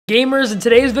Gamers, in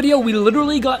today's video, we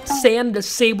literally got sand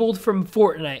disabled from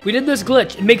Fortnite. We did this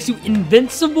glitch. It makes you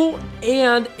invincible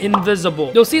and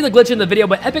invisible. You'll see the glitch in the video,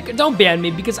 but Epic, don't ban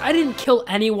me because I didn't kill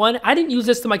anyone. I didn't use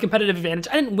this to my competitive advantage.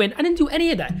 I didn't win. I didn't do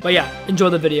any of that. But yeah, enjoy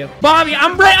the video. Bobby,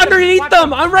 I'm right underneath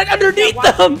them. I'm right underneath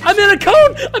them. I'm in a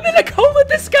cone. I'm in a cone with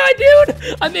this guy,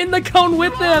 dude. I'm in the cone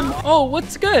with him. Oh,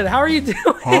 what's good? How are you doing?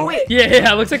 Huh?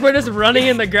 Yeah, looks like we're just running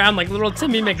in the ground like little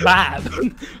Timmy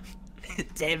McBob.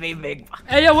 Timmy McBob.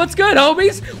 Hey, yo, what's good,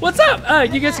 homies? What's up?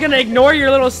 You guys gonna ignore your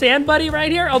little sand buddy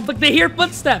right here? Oh, look, they hear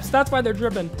footsteps. That's why they're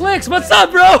dripping. Clicks, what's up,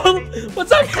 bro?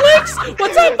 What's up, Clicks?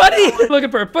 What's up, buddy?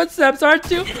 Looking for footsteps, aren't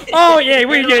you? Oh, yeah,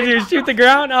 what are you gonna do? Shoot the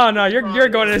ground? Oh, no, you're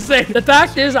going insane. The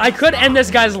fact is, I could end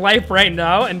this guy's life right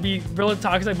now and be really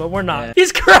toxic, but we're not. Yeah.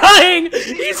 He's crying!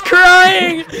 He's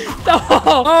crying!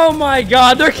 Oh my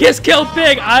god, they're just killed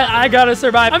pig. I gotta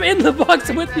survive. I'm in the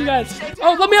box with you guys.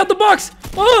 Oh, let me out the box.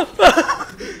 Oh,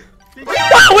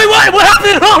 oh wait, what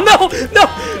happened? Oh no!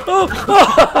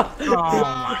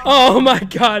 Oh my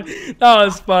god, that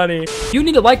was funny. You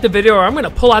need to like the video or I'm gonna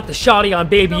pull out the shotty on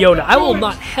Baby Yoda. I will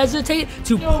not hesitate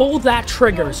to pull that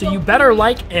trigger, so you better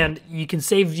like and you can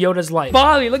save Yoda's life.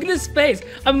 Bobby, look at his face.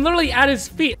 I'm literally at his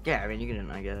feet. Yeah, I mean, you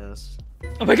can, I guess.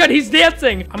 Oh my god, he's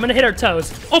dancing. I'm gonna hit our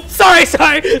toes. Oh, sorry.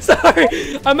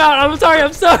 I'm out. I'm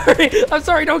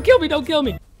sorry. Don't kill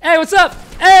me. Hey, what's up?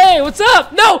 Hey, what's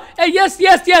up? No! Hey, yes!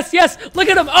 Look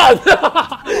at him! Oh!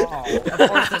 Of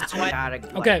course, that's why.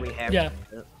 Okay, we have yeah.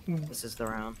 This is the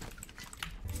round.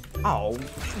 Oh,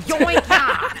 yoink!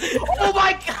 Oh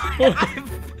my god!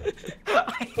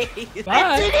 I hate it.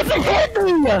 Bye. Didn't even hit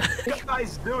me! What are you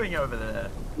guys doing over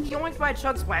there? Yoinked by a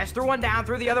chug splash. Threw one down,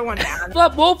 threw the other one down. What's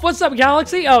up, Wolf? What's up,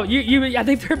 Galaxy? Oh, you. I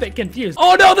think they're a bit confused.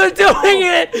 Oh no, they're doing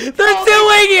it! They're doing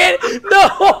it! No!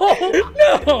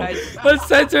 Let's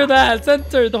censor that.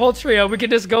 Censor the whole trio. We can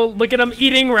just go look at them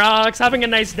eating rocks, having a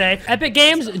nice day. Epic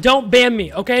Games, don't ban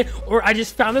me, okay? Or I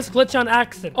just found this glitch on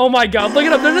accident. Oh my god, look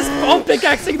at them. They're just all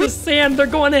pickaxing the sand. They're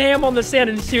going ham on the sand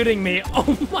and shooting me.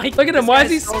 Oh my! Look at him. Why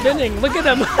is he spinning? Look at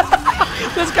him.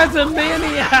 This guy's a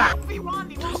maniac.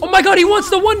 Oh my god, he wants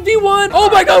the 1v1. Oh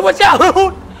my god, watch out.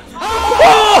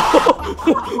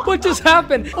 Whoa! What just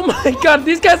happened? Oh my god,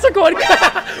 these guys are going.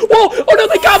 Whoa! Oh no,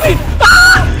 they got me.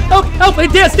 Ah! Help! Hey,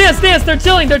 dance! They're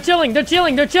chilling. No,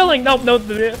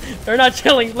 they're not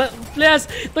chilling. Yes,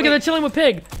 look at they're chilling with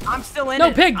Pig. I'm still in.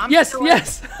 No, Pig. Yes.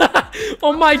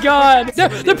 Oh my god. They're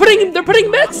putting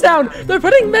meds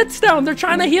down. They're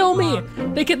trying to heal me.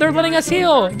 They're letting us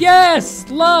heal. Yes,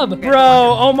 love,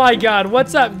 bro. Oh my god.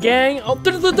 What's up, gang? Oh,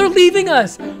 they're leaving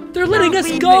us. They're letting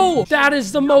us go. That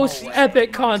is the most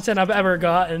epic content I've ever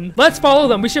gotten. Let's follow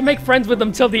them. We should make friends with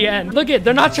them till the end. Look it,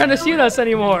 they're not trying to shoot us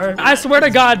anymore. I swear to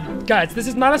God, guys, this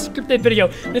is not a scripted video.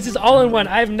 This is all in one.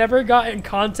 I've never gotten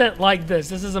content like this.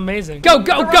 This is amazing. Go.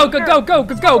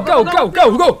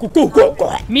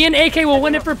 Me and AK will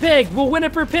win it for Pig.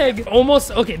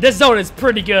 Almost. Okay, this zone is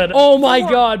pretty good. Oh my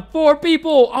god, 4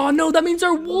 people. Oh no, that means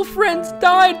our wolf friends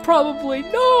died probably.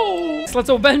 No. Let's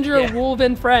avenge our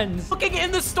wolven friends. Looking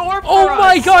in the storm. Oh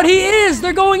my god, he is.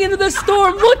 They're going into the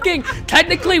storm looking.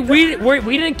 Technically, we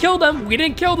didn't kill them.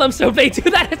 So if they do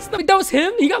that, that was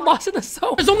him. He got lost in the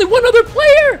zone. There's only one other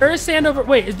player. There's sand over.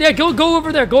 Wait, yeah, go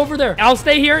over there. I'll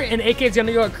stay here, and AK's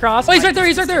gonna go across. Oh, he's right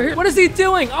there. What is he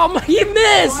doing? Oh, he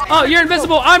missed. Oh, you're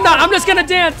invisible. I'm not. I'm just gonna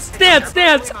dance.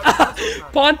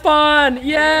 Pon.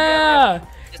 Yeah.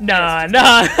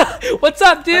 Nah. What's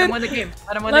up, dude? Let him win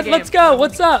the game. Let's go.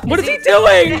 What's up? What is he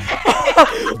doing?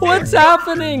 What's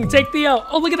happening? Take the L.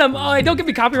 Oh, look at him. Oh, don't get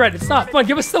me copyrighted. Stop. Come on,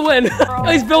 give us the win.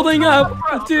 Oh, he's building up.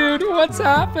 Dude, what's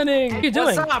happening? What are you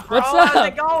doing? What's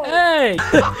up? Hey.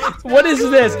 What is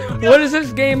this? What does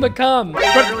this game become?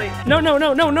 No. No,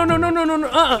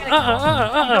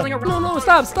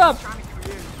 stop.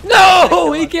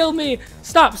 No, he killed me.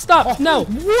 Stop. No.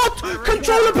 What?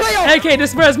 Control the player. AK,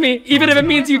 disperse me, even if it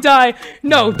means you die.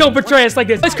 No, don't betray us like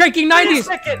this. It's cranking 90s.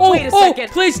 Wait a second.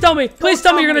 Please tell me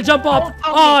you're gonna jump off.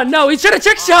 Oh no, he's trying to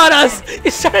trick shot us.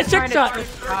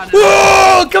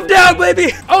 Whoa, come down,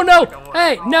 baby. Oh no.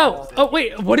 Hey, no. Oh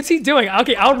wait, what is he doing?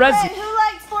 Okay, I'll res. Who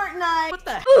likes Fortnite? What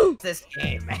the hell is this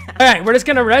game, man? All right, we're just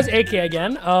gonna res AK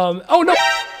again. Oh no.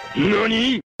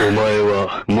 Nani? That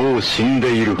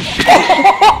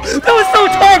was so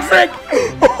toxic!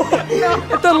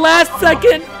 At the last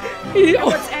second!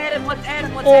 Let's add him.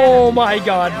 Oh my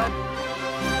god.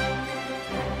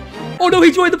 Oh no,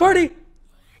 he joined the party!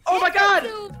 Oh my god!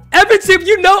 EvanTube, do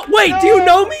you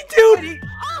know me, dude?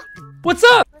 What's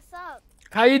up? What's up?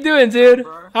 How you doing, dude?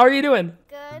 How are you doing?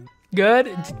 Good.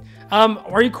 Good?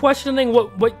 Are you questioning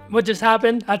what just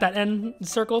happened at that end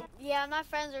circle? Yeah, my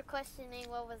friends are questioning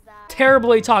what was that.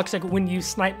 Terribly toxic when you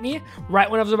sniped me right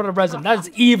when I was about to res him. That's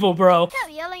evil, bro. They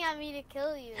kept yelling at me to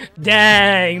kill you.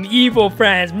 Dang, evil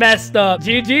friends, messed up.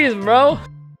 GG's, bro.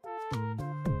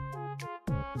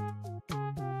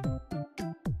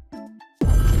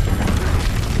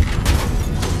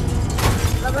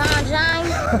 LeBron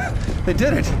James. They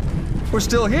did it. We're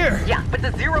still here. Yeah, but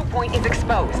the 0 point is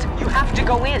exposed. You have to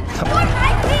go in.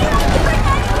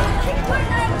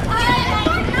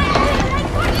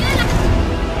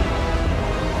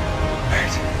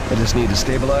 I just need to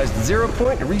stabilize the 0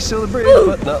 point and reseal the bridge,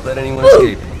 but not let anyone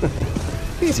escape.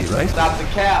 Easy, right? Stop the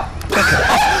cap.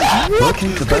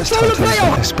 Locate the best hunters,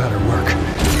 and this better work.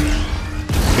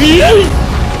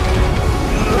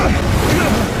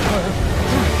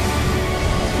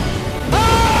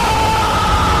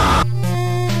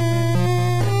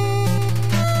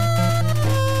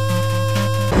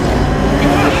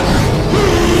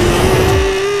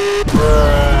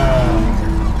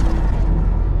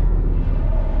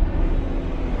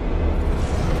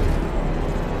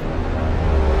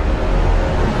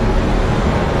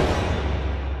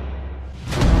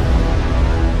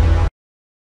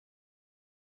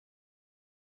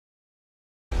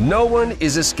 No one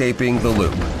is escaping the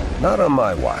loop. Not on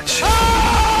my watch.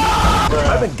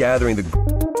 I've been gathering the...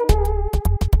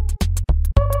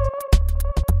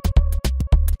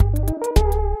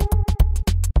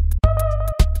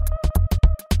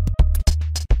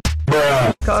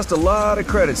 Cost a lot of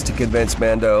credits to convince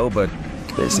Mando, but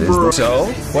this is the... So,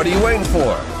 what are you waiting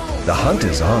for? The hunt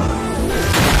is on.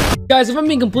 Guys, if I'm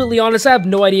being completely honest, I have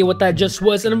no idea what that just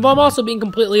was, and if I'm also being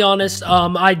completely honest,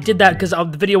 I did that because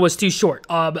the video was too short,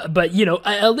 but, you know,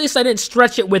 at least I didn't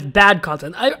stretch it with bad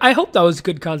content. I hope that was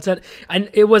good content, and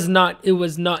it was not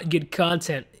good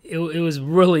content. It was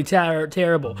really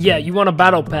terrible. Yeah, you want a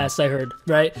battle pass, I heard,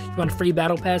 right? You want a free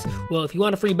battle pass? Well, if you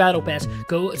want a free battle pass,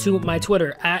 go to my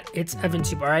Twitter, @it's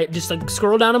EvanTube, alright? Just like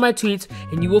scroll down to my tweets,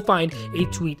 and you will find a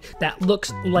tweet that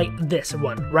looks like this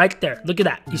one, right there. Look at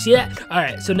that. You see that?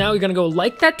 Alright, so now you're gonna go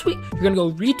like that tweet, you're gonna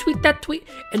go retweet that tweet,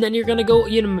 and then you're gonna go,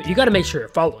 you know, you gotta make sure you're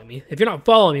following me. If you're not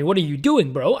following me, what are you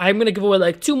doing, bro? I'm gonna give away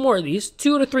like 2 more of these,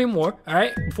 2 to 3 more,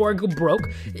 alright? Before I go broke.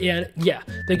 And yeah,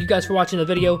 thank you guys for watching the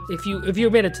video. If you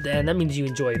made it to the end, that means you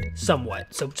enjoyed somewhat.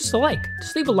 So just a like.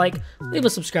 Just leave a like, leave a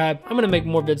subscribe. I'm gonna make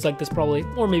more vids like this probably,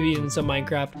 or maybe even some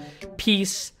Minecraft.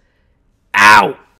 Peace out.